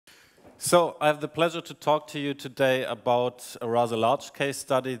So I have the pleasure to talk to you today about a rather large case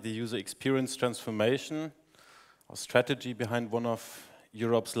study, the user experience transformation, or strategy behind one of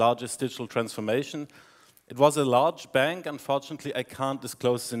Europe's largest digital transformation. It was a large bank. Unfortunately, I can't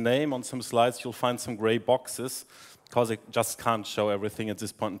disclose the name. On some slides, you'll find some gray boxes because I just can't show everything at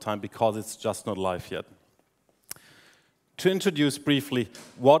this point in time because it's just not live yet. To introduce briefly,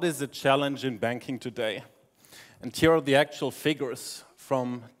 what is the challenge in banking today? And here are the actual figures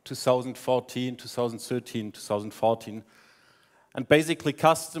from 2014, 2013, 2014. And basically,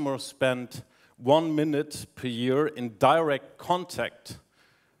 customers spend 1 minute per year in direct contact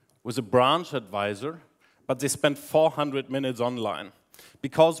with a branch advisor, but they spend 400 minutes online.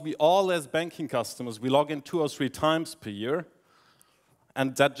 Because we all, as banking customers, we log in 2 or 3 times per year,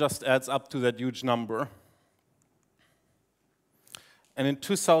 and that just adds up to that huge number. And in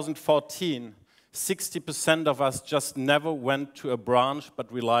 2014, 60% of us just never went to a branch but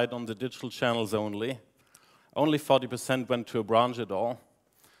relied on the digital channels only. Only 40% went to a branch at all.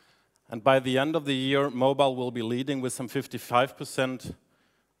 And by the end of the year, mobile will be leading with some 55%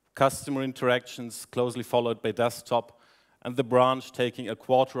 customer interactions, closely followed by desktop, and the branch taking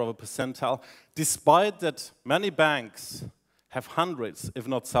 0.25%, despite that many banks have hundreds, if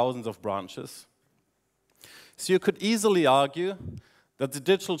not thousands, of branches. So you could easily argue that the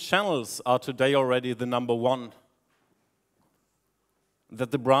digital channels are today already the number one, that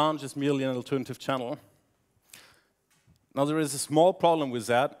the branch is merely an alternative channel. Now, there is a small problem with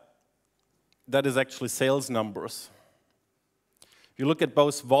that. That is actually sales numbers. If you look at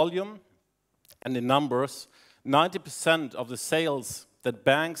both volume and the numbers, 90% of the sales that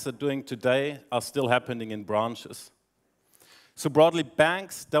banks are doing today are still happening in branches. So broadly,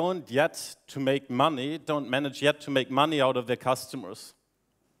 banks don't manage yet to make money out of their customers.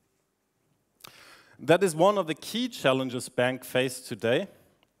 That is one of the key challenges banks face today,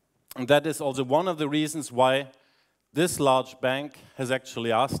 and that is also one of the reasons why this large bank has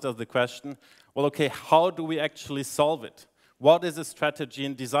actually asked us the question, well, okay, how do we actually solve it? What is a strategy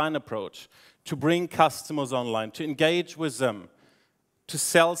and design approach to bring customers online, to engage with them, to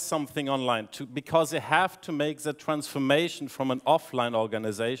sell something online, because they have to make the transformation from an offline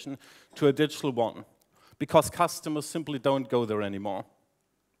organization to a digital one, because customers simply don't go there anymore.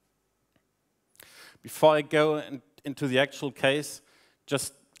 Before I go into the actual case,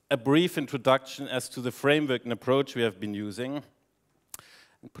 just a brief introduction as to the framework and approach we have been using,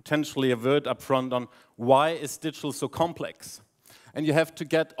 and potentially a word up front on why is digital so complex. And you have to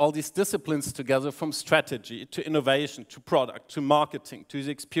get all these disciplines together, from strategy to innovation to product to marketing to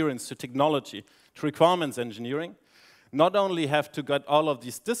user experience to technology to requirements engineering. Not only have to get all of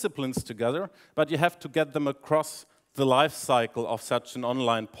these disciplines together, but you have to get them across the life cycle of such an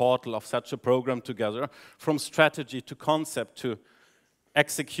online portal, of such a program together, from strategy to concept to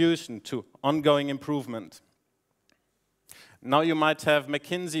execution to ongoing improvement. Now you might have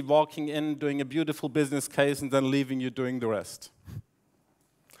McKinsey walking in, doing a beautiful business case, and then leaving you doing the rest.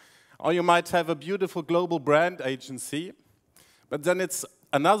 Or you might have a beautiful global brand agency, but then it's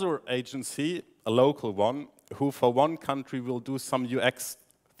another agency, a local one, who for one country will do some UX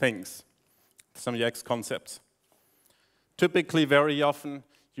things, some UX concepts. Typically, very often,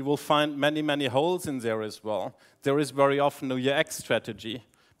 you will find many, many holes in there as well. There is very often no UX strategy,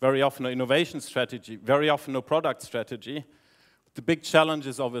 very often no innovation strategy, very often no product strategy. The big challenge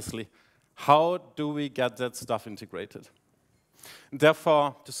is obviously, how do we get that stuff integrated? And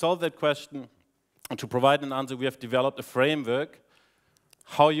therefore, to solve that question and to provide an answer, we have developed a framework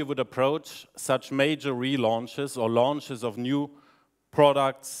how you would approach such major relaunches or launches of new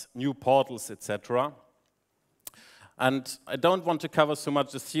products, new portals, etc. And I don't want to cover so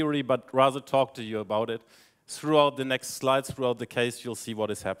much the theory, but rather talk to you about it. Throughout the next slides, throughout the case, you'll see what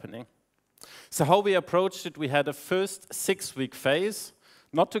is happening. So how we approached it, we had a first 6-week phase,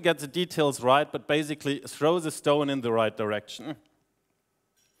 not to get the details right, but basically throw the stone in the right direction,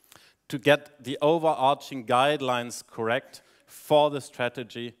 to get the overarching guidelines correct for the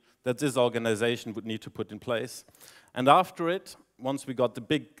strategy that this organization would need to put in place. And after it, once we got the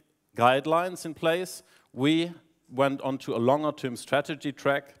big guidelines in place, we went on to a longer-term strategy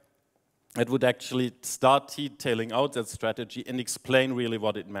track that would actually start detailing out that strategy and explain really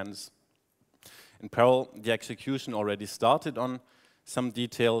what it meant. In parallel, the execution already started on some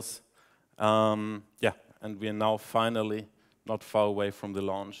details, and we are now finally not far away from the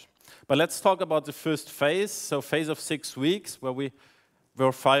launch. But let's talk about the first phase, so phase of 6 weeks, where we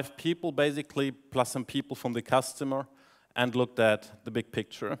were 5 people basically, plus some people from the customer, and looked at the big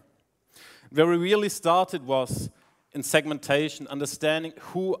picture. Where we really started was in segmentation, understanding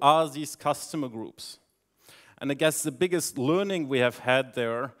who are these customer groups. And I guess the biggest learning we have had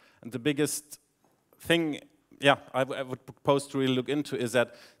there, and the biggest thing, yeah, I would propose to really look into, is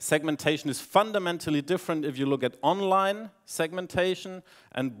that segmentation is fundamentally different if you look at online segmentation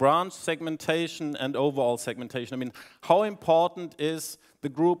and branch segmentation and overall segmentation. I mean, how important is the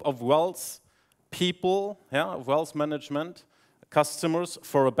group of wealth people, yeah, wealth management, customers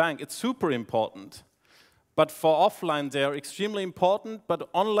for a bank? It's super important. But for offline, they are extremely important, but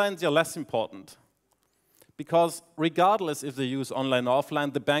online, they are less important. Because regardless if they use online or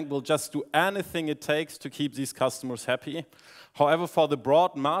offline, the bank will just do anything it takes to keep these customers happy. However, for the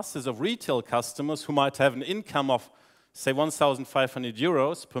broad masses of retail customers who might have an income of, say, 1,500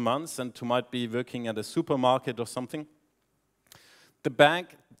 euros per month and who might be working at a supermarket or something, the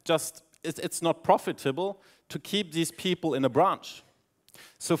bank just, it's not profitable to keep these people in a branch.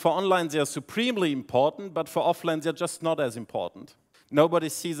 So for online, they are supremely important, but for offline, they're just not as important. Nobody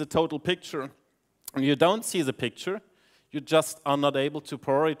sees the total picture. When you don't see the picture, you just are not able to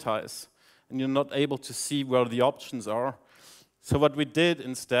prioritize, and you're not able to see where the options are. So what we did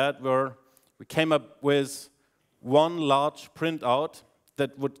instead were we came up with one large printout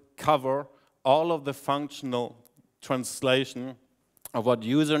that would cover all of the functional translation of what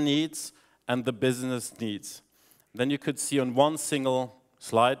user needs and the business needs. Then you could see on one single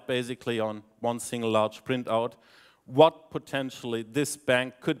slide, basically on one single large printout, what potentially this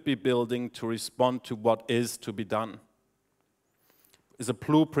bank could be building to respond to what is to be done. It's a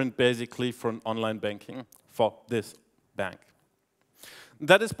blueprint basically for an online banking for this bank.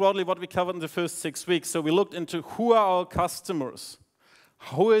 That is broadly what we covered in the first 6 weeks. So we looked into who are our customers,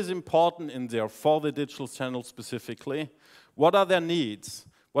 who is important in there for the digital channel specifically, what are their needs,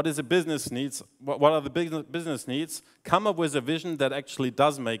 what is the business needs, what are the business needs, come up with a vision that actually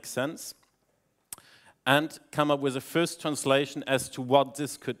does make sense, and come up with a first translation as to what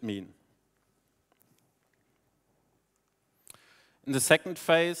this could mean. In the second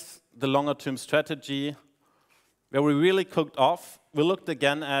phase, the longer-term strategy, where we really cooked off, we looked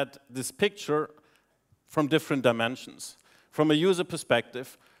again at this picture from different dimensions. From a user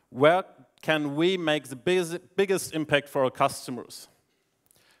perspective, where can we make the biggest impact for our customers?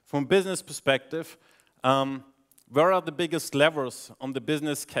 From a business perspective, where are the biggest levers on the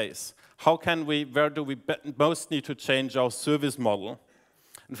business case? Where do we most need to change our service model?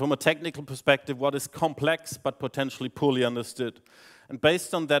 And from a technical perspective, what is complex but potentially poorly understood? And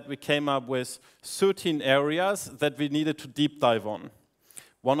based on that, we came up with 13 areas that we needed to deep dive on.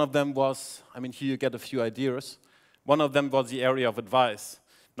 One of them was, I mean, here you get a few ideas. One of them was the area of advice.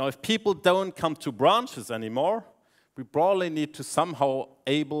 Now, if people don't come to branches anymore, we probably need to somehow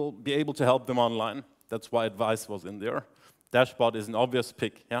be able to help them online. That's why advice was in there. Dashboard is an obvious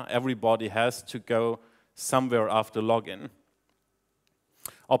pick. Yeah? Everybody has to go somewhere after login.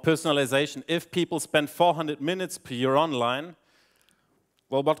 Or personalization. If people spend 400 minutes per year online,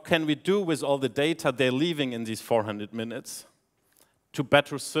 well, what can we do with all the data they're leaving in these 400 minutes to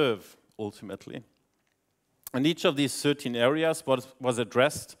better serve, ultimately? And each of these 13 areas was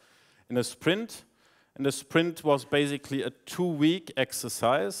addressed in a sprint. And the sprint was basically a 2-week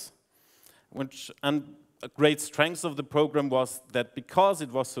exercise, and a great strength of the program was that because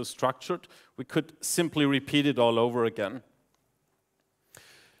it was so structured, we could simply repeat it all over again.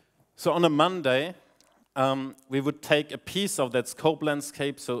 So on a Monday, we would take a piece of that scope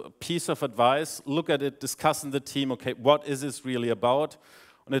landscape, so a piece of advice, look at it, discuss in the team, okay, what is this really about?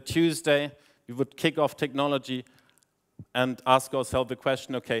 On a Tuesday, we would kick off technology and ask ourselves the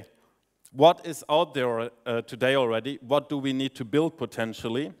question, okay, what is out there today already? What do we need to build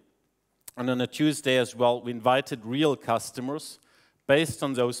potentially? And on a Tuesday as well, we invited real customers based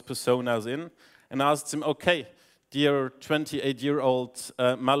on those personas in and asked them, okay, dear 28-year-old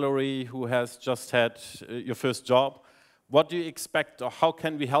Mallory who has just had your first job, what do you expect or how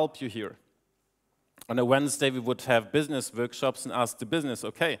can we help you here? On a Wednesday, we would have business workshops and ask the business,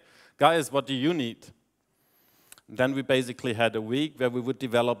 okay, guys, what do you need? Then we basically had a week where we would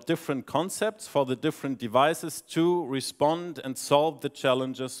develop different concepts for the different devices to respond and solve the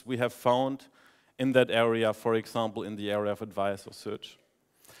challenges we have found in that area, for example, in the area of advice or search.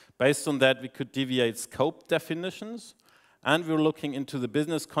 Based on that, we could deviate scope definitions, and we were looking into the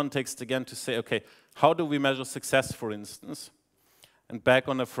business context again to say, okay, how do we measure success, for instance? And back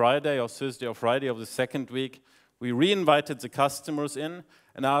on a Friday or Thursday or Friday of the second week, we re-invited the customers in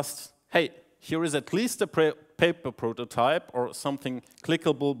and asked, hey, here is at least a paper prototype or something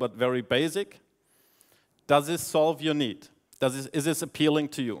clickable but very basic. Does this solve your need? Is this appealing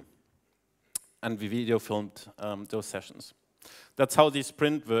to you? And we video filmed those sessions. That's how the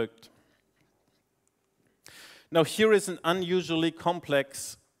sprint worked. Now here is an unusually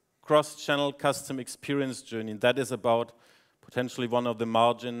complex cross-channel custom experience journey. That is about potentially one of the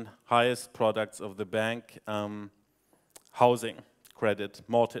margin highest products of the bank, housing, credit,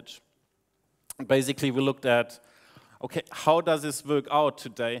 mortgage. Basically, we looked at, okay, how does this work out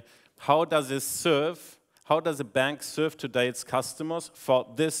today? How does a bank serve today its customers for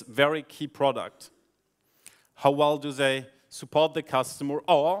this very key product? How well do they support the customer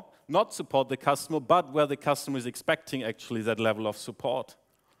or not support the customer, but where the customer is expecting actually that level of support?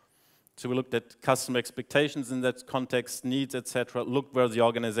 So we looked at customer expectations in that context, needs, etc., looked where the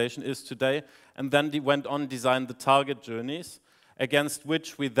organization is today, and then went on designed the target journeys against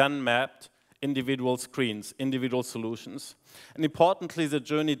which we then mapped individual screens, individual solutions. And importantly, the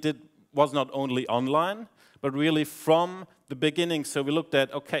journey was not only online, but really from the beginning. So we looked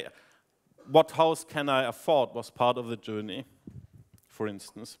at, okay, what house can I afford was part of the journey, for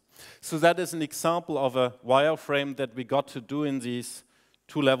instance. So that is an example of a wireframe that we got to do in these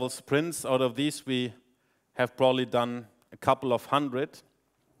 2-level sprints. Out of these, we have probably done a couple of hundred.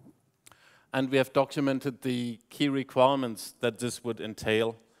 And we have documented the key requirements that this would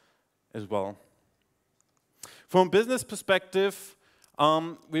entail as well. From a business perspective,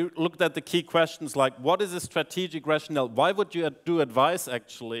 we looked at the key questions like, what is the strategic rationale? Why would you do advice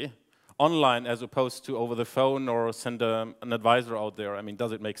actually online as opposed to over the phone or send an advisor out there? I mean,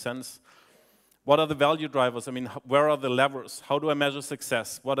 does it make sense? What are the value drivers? I mean, where are the levers? How do I measure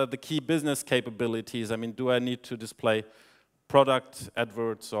success? What are the key business capabilities? I mean, do I need to display product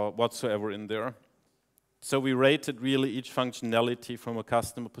adverts or whatsoever in there? So we rated really each functionality from a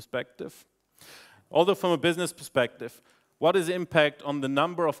customer perspective. Although from a business perspective, what is the impact on the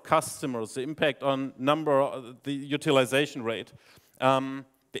number of customers, the impact on the utilization rate, the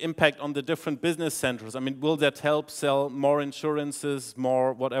impact on the different business centers? I mean, will that help sell more insurances,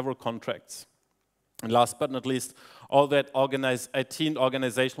 more whatever contracts? And last but not least, all that IT and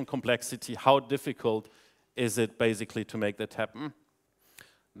organizational complexity, how difficult is it basically to make that happen?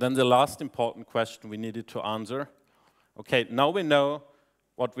 Then the last important question we needed to answer, okay, now we know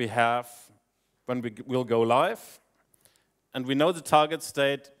what we have when we will go live, and we know the target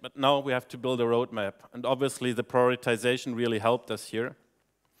state, but now we have to build a roadmap. And obviously the prioritization really helped us here,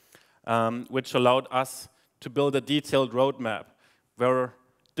 which allowed us to build a detailed roadmap. We're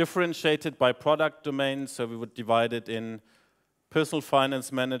differentiated by product domain, so we would divide it in personal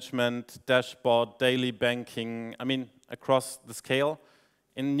finance management, dashboard, daily banking, I mean, across the scale.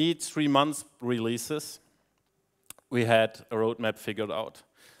 In needs 3 months releases, we had a roadmap figured out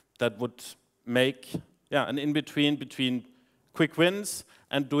that would make an in-between between quick wins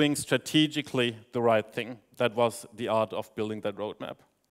and doing strategically the right thing. That was the art of building that roadmap.